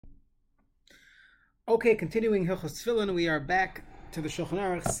Okay, continuing Hilchos Tefillin, we are back to the Shulchan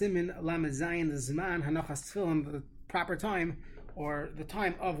Aruch Siman Lamed Zayin, the Zman Hanachas Tefillin, the proper time or the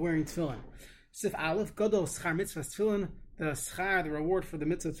time of wearing Tefillin. Sif Aleph Gadol Schar Mitzvah Tefillin, the schar, the reward for the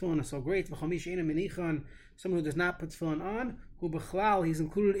mitzvah Tefillin is so great. V'chamish Eina Menichan, someone who does not put Tefillin on, who Bechlal, he's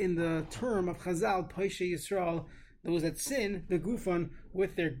included in the term of Chazal Paishe Yisrael, those that sin the Gufan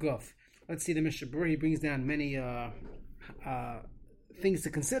with their guf. Let's see the Mishnah Berurah. He brings down many things to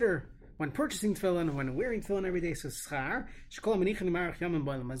consider when purchasing tefillin, when wearing tefillin every day. So schar,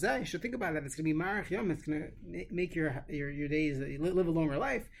 you should think about that. It's going to be marach yom. It's going to make your days live a longer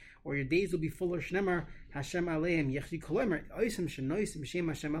life, or your days will be fuller. Shnemar Hashem aleim yechi kolomer oisim shenoisim shem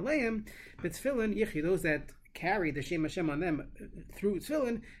Hashem aleim. But tefillin yechi, those that carry the shem Hashem on them through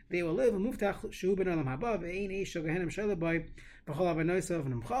tefillin, they will live. Muftach shu ben olam habav ein eish gahenim shalabai b'chol avanosav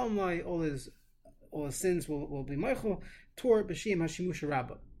v'nimchal mai. All his sins will be meichel tor b'shem hashimush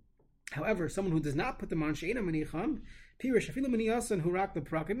rabba. However, someone who does not put them on, she'ena manicham, pirish afilu maniyasan who rock the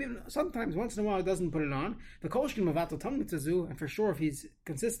prakim, sometimes, once in a while, doesn't put it on. The kolshkin mavato tam mitzazu, and for sure, if he's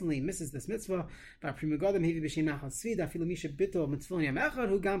consistently misses this mitzvah, v'aprimigadam hevi b'shem nachal tzvid, afilu misha bito mitzvah yam echad,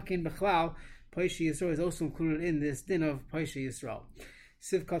 who gamkein b'chlal, Paishe Yisrael is also included in this din of Paishe Yisrael.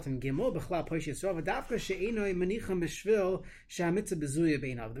 Siv Katan Gimel b'chlal Paishe Yisrael v'dafka she'enoi manicham b'shvil she'amitzah b'zuya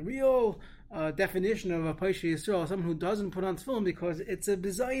beinav. The real definition of a Paishe Yisrael, someone who doesn't put on tefillin because it's a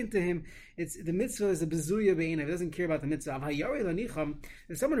bizayin to him. The mitzvah is a bezuya beinav. He doesn't care about the mitzvah.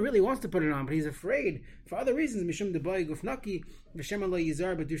 If someone really wants to put it on, but he's afraid for other reasons, mishum debai gufnaki v'shem alay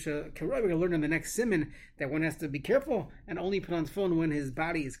yizar b'dusha karoi. We're going to learn in the next siman that one has to be careful and only put on tefillin when his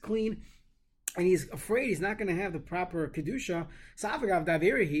body is clean. And he's afraid he's not going to have the proper kedusha. Sa'afagav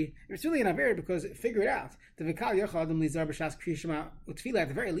davirihi. It's really an aver because figure it out. The vikal yochal adam lizar b'shas kriyishma utfila. At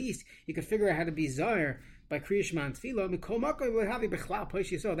the very least, you could figure out how to be zar by kriyishma and tefila. Mikol makoy v'lehavi b'chlal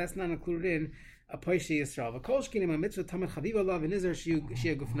Paishe Yisrael. That's not included in a Paishe Yisrael. V'kol shkinim a mitzvah tamid chaviva lav v'nizar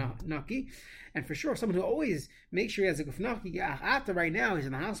shia gufnaki. And for sure, someone who always makes sure he has a gufnaki. After right now he's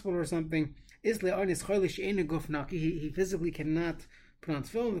in the hospital or something. Isle onis choilish ein a gufnaki. He physically cannot put on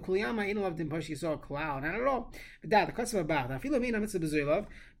tefillin. The kuliyama ain't loved in Paishe Yisrael cloud, not at all. But that the cuts of about that. Feel mean mitzvah bezuilav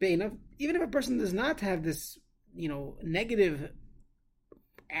beinav. Even if a person does not have this, negative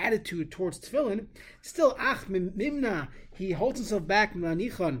attitude towards tefillin, still ach mimna, he holds himself back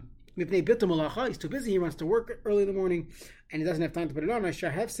ma'anichon mipnei bitul malacha. He's too busy. He wants to work early in the morning, and he doesn't have time to put it on. He's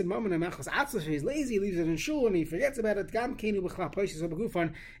lazy. He leaves it in shul and he forgets about it.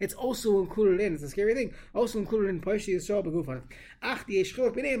 It's also included in. It's a scary thing. Also included in Paishe Yisrael b'gufan.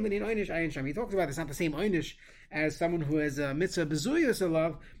 He talks about it's not the same einish as someone who has a mitzvah bezuyas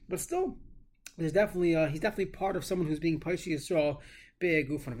alav, but still, he's definitely part of someone who's being Paishe Yisrael. It's a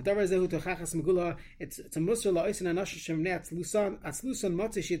musar la'osin anash shemnei atzlusan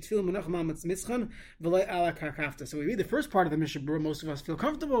matzah she'tfil menach ma'amatz mitzchan v'loi ala karkafta. So we read the first part of the Mishnah Berurah. Most of us feel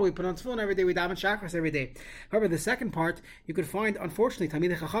comfortable. We put on tefillin every day. We daven shachris every day. However, the second part you could find, unfortunately,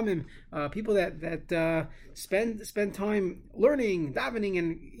 Talmidei Chachamim, people that spend time learning, davening,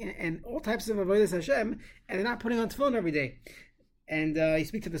 and all types of avodas Hashem, and they're not putting on tefillin every day. And you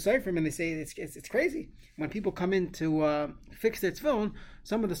speak to the Seifrim and they say it's crazy. When people come in to fix their tefillin,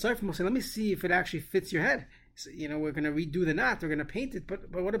 some of the Seifrim will say, let me see if it actually fits your head. So, we're going to redo the knot, we're going to paint it, but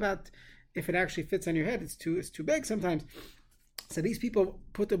what about if it actually fits on your head? It's too big sometimes. So these people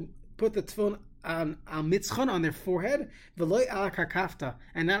put the tefillin on mitzchon, on their forehead, v'loi ala karkafta,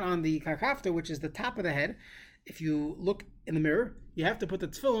 and not on the karkafta, which is the top of the head. If you look in the mirror, you have to put the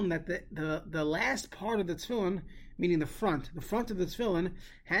tefillin that the last part of the tefillin, meaning the front of the tefillin,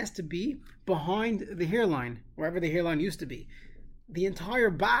 has to be behind the hairline, wherever the hairline used to be. The entire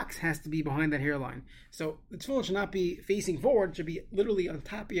box has to be behind that hairline. So the tefillin should not be facing forward; it should be literally on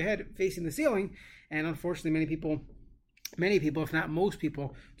top of your head, facing the ceiling. And unfortunately, many people, if not most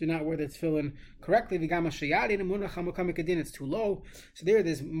people, do not wear the tefillin correctly. It's too low. So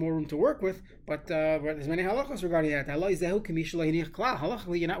there's more room to work with, but there's many halachos regarding that.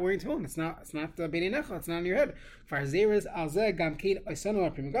 Halachically, you're not wearing tefillin. It's not beinei necha. It's not on your head.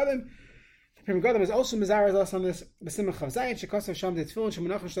 The Prima Gadam is also mizaraz us on this. It's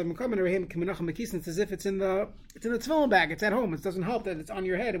as if it's in the tefillin bag. It's at home. It doesn't help that it's on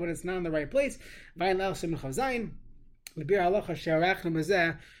your head when it's not in the right place.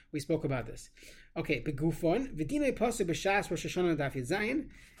 We spoke about this. Okay, begufon v'dinei pasuk b'shas Rosh Hashanah daf Zayin,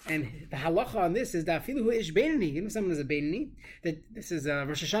 and the halacha on this is that afilu hu ish beinani. Someone is a beinani. That this is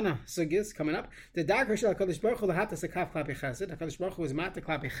Rosh Hashanah sugis coming up. The dag Hakadosh Baruch Hu lahatas akaf klapi chesed. Hakadosh Baruch Hu is mata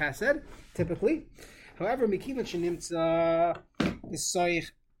klapi chesed typically. However, mikivan shenimtza is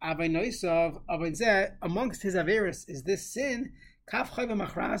soich avay noisav avay zeh amongst his averis is this sin Kaf chayv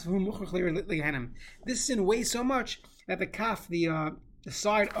machras v'hu muchach legehenim. This sin weighs so much that the kaf, the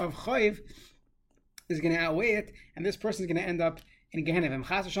side of chayv, is going to outweigh it, and this person is going to end up in Gehenim.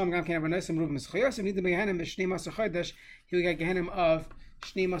 He will get Gehenim of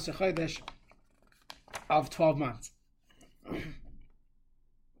Shnei Masar Chodesh of 12 months.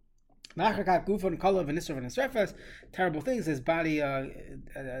 Terrible things. His body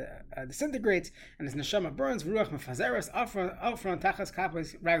disintegrates and his neshama burns. Now, the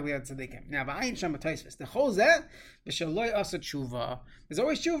chozeh b'shaloi asa tshuva. There's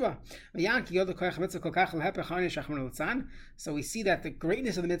always tshuva. So we see that the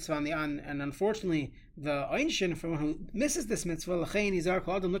greatness of the mitzvah and unfortunately the einshin for one who misses this mitzvah, l'chein yizar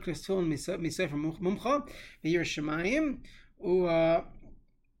kol adam l'knes tefillin misefer mumcha v'yir shemayim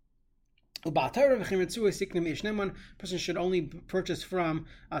person should only purchase from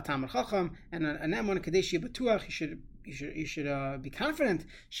Talmud Chacham and you should be confident.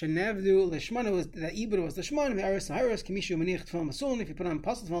 Shenevdu lishmanu was that ibur was lishman v'aris haris kimishu menich tefillin masun. If you put on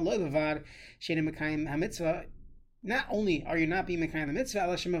pasuk tefillin loy levad she'enim mekayim hamitzvah. Not only are you not being mekayim the mitzvah,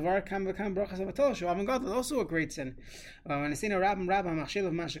 also a great sin. When I say no rabbim machshel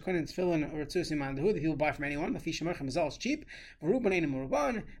of mashakon tefillin or Siman that he will buy from anyone. The fish merchem is all cheap.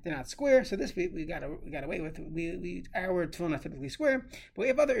 They're not square, so this we got away with. Our tefillin are typically square, but we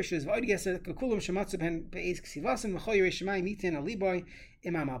have other issues. He buys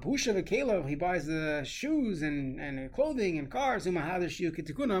the shoes and clothing and cars.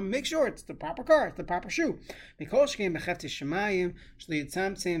 Make sure it's the proper car, it's the proper shoe.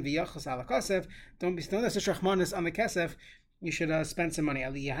 Don't be still. That's a shachmanis on the kesef. You should spend some money.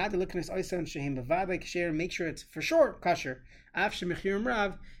 Make sure it's for sure kosher.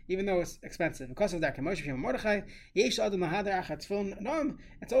 Even though it's expensive. Because of that,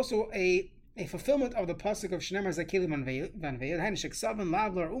 it's also a fulfillment of the pasuk of Shnemar Zakeli Van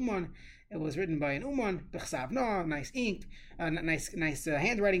Lavlar Uman. It was written by an Uman, nice ink, nice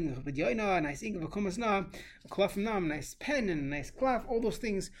handwriting, nice ink of a kumas na, a cloth from nam, nice pen and a nice cloth. All those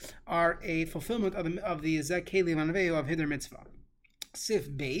things are a fulfillment of the Zakeli Van of Hidr Mitzvah. Sif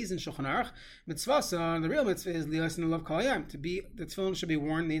Beis in Shulchan Aruch mitzvah. The real mitzvah is liyos and love kalayim. To be the tefillin should be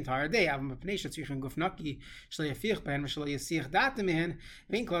worn the entire day.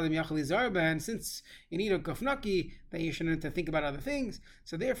 Since you need a gufnaki, then you shouldn't think about other things.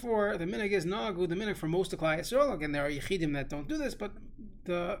 So therefore, the minhag is nagu. The minhag for most of Klal Yisrael. Again, there are yichidim that don't do this, but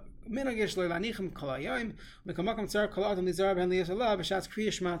the minhag is leilanichim kalayim.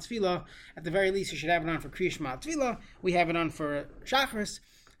 At the very least, you should have it on for Kriya Shema Tefillah. We have it on for Shachris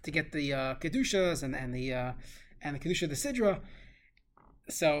to get the kedushas and the kedusha of the sidra.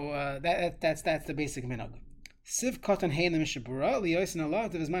 So that's the basic minhag. Siv katan hein mishabura liyosin Allah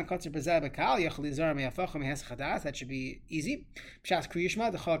to his man katzer bezab kal yachal izar me'afacham me'hesachadas. That should be easy. Pshas Kriya Shema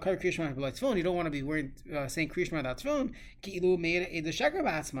the chal kar Kriya Shema b'loy tefillin. You don't want to be wearing saying Kriya Shema without tefillin. Ki ilu made ed sheker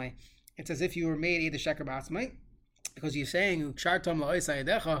ba'atzmai. It's as if you were made ed sheker ba'atzmai because you're saying ukshartam la'oisay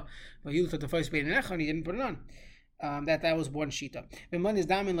decha v'yul tatafos beinecha and you didn't put it on. That was one shita.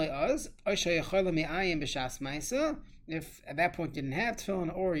 If at that point you didn't have tefillin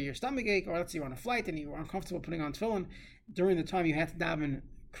or your stomach ache, or let's say you're on a flight and you were uncomfortable putting on tefillin during the time you had to daven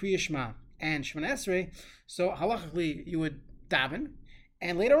Kriya Shema and Shemon Esrei, so halachically you would daven,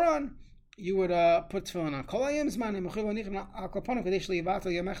 and later on you would put tefillin on.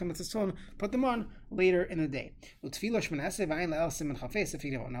 Put them on later in the day. They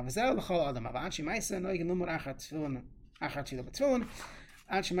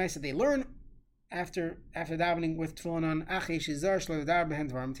learn after davening with tefillin on.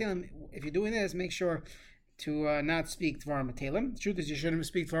 If you're doing this, make sure to not speak Dvarim B'Telem. The truth is you shouldn't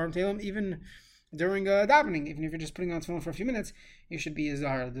speak Dvarim B'Telem even during davening. Even if you're just putting on tefillin for a few minutes, you should be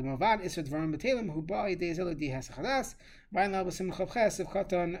Zahar. The Mavad is Dvarim B'Telem who ba yidei zelu di hasachadas v'ayin la b'sim l'chavches of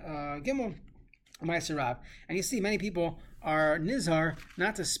katan gimel ma'aserav. And you see many people are nizhar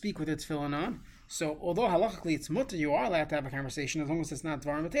not to speak with their tefillin on. So although halachically it's mutter, you are allowed to have a conversation as long as it's not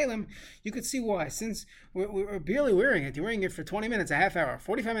Dvarim B'Telem. You could see why. Since we're barely wearing it, you're wearing it for 20 minutes, a half hour,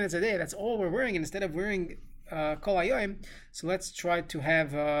 45 minutes a day. That's all we're wearing. And instead of wearing kol hayoim, so let's try to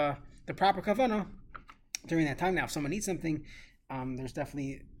have the proper kavanah during that time. Now, if someone needs something, there's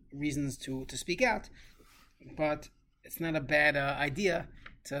definitely reasons to speak out, but it's not a bad idea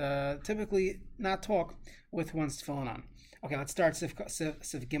to typically not talk with one's tefillin on. Okay, let's start Sif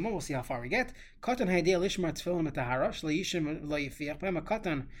Gimel. We'll see how far we get. Katan haidei lishma tefillin metahara shleishim loyifiach. I'm a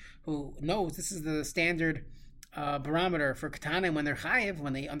katan who knows this is the standard barometer for katanim when they're chayiv,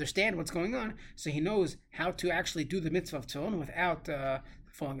 when they understand what's going on, so he knows how to actually do the mitzvah of tefillin without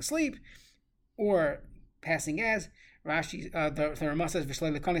falling asleep or passing gas. Rashi, the Rama says,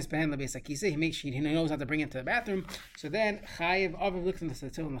 he makes sure he knows how to bring it to the bathroom. So then,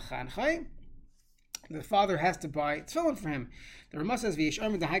 the father has to buy tefillin for him. The Rama says,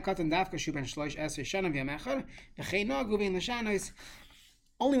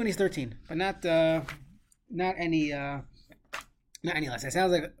 only when he's 13, but not any less. It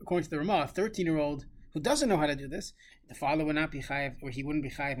sounds like, according to the Rama, a 13-year-old who doesn't know how to do this, the father would not be chayiv, or he wouldn't be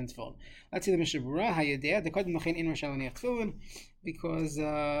chayiv in tefillin. Let's see the Mishnah Berurah Hayedeh. The Kodim Machin in Rishal Tefillin, because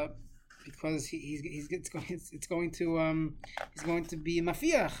it's going to be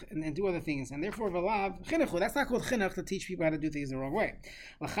mafiach and do other things, and therefore v'lav chinuchu. That's not called chinuch, to teach people how to do things the wrong way.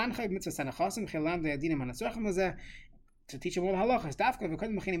 Lachan chayv mitzvah sanachasim chelam de'adinim hanatzorchim hazeh, to teach them all the halachas. Dafka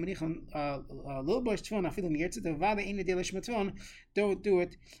v'kodim machin manichan lilbosh tefillin afilim yirtzit v'vada ein nedelish tefillin. Don't do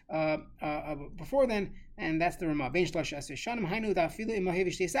it before then, and that's the Ramah. Ben shlosh asher shanim hainu dafilu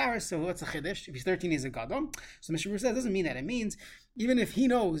imahevish teisaris. So what's a chiddush? If he's 13, he's a gadol. So Mishnah says, doesn't mean that. It means even if he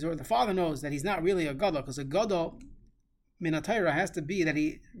knows, or the father knows, that he's not really a gadol, because a gadol min ha-Torah has to be that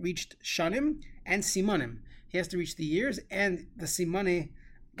he reached shanim and simanim. He has to reach the years and the simane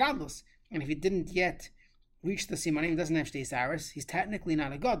gadlus. And if he didn't yet reach the simanim, he doesn't have teisaris, he's technically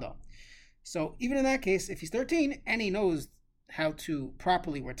not a gadol. So even in that case, if he's 13 and he knows how to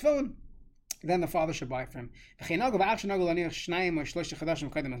properly wear tefillin, then the father should buy it for him.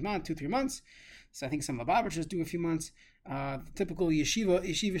 2-3 months. So I think some Lubavitchers do a few months. The typical yeshiva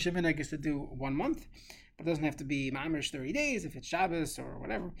sheminhag is to do 1 month, but it doesn't have to be ma'amrish 30 days if it's Shabbos or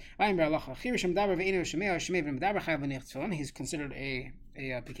whatever. He's considered a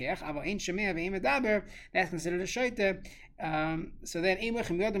pikeach. That's considered a shaita. So then, if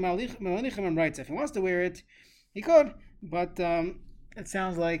he wants to wear it, he could, but it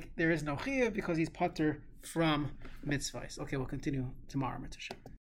sounds like there is no chiyuv because he's patur from mitzvahs. Okay, we'll continue tomorrow, Mitzvah.